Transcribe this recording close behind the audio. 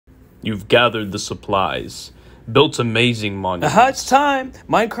You've gathered the supplies, built amazing monuments. Aha, it's time!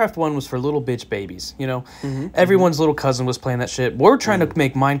 Minecraft 1 was for little bitch babies, you know? Everyone's little cousin was playing that shit. We're trying to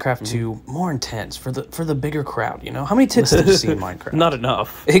make Minecraft 2 more intense for the bigger crowd, you know? How many tits did you see in Minecraft? Not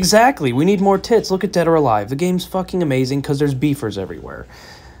enough. Exactly. We need more tits. Look at Dead or Alive. The game's fucking amazing because there's beefers everywhere.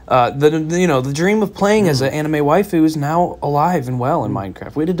 The dream of playing as an anime waifu is now alive and well in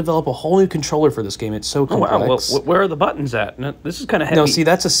Minecraft. We had to develop a whole new controller for this game. It's so complex. Wow, well, where are the buttons at? No, this is kind of heavy. No, see,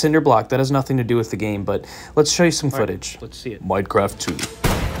 that's a cinder block. That has nothing to do with the game, but let's show you some footage. Let's see it. Minecraft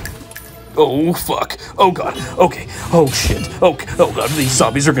 2. Oh, fuck. Oh, God. Okay. Oh, shit. Okay. Oh, God. These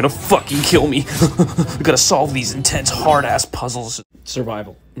zombies are gonna fucking kill me. I gotta solve these intense, hard-ass puzzles.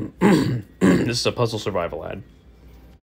 Survival. This is a puzzle survival ad.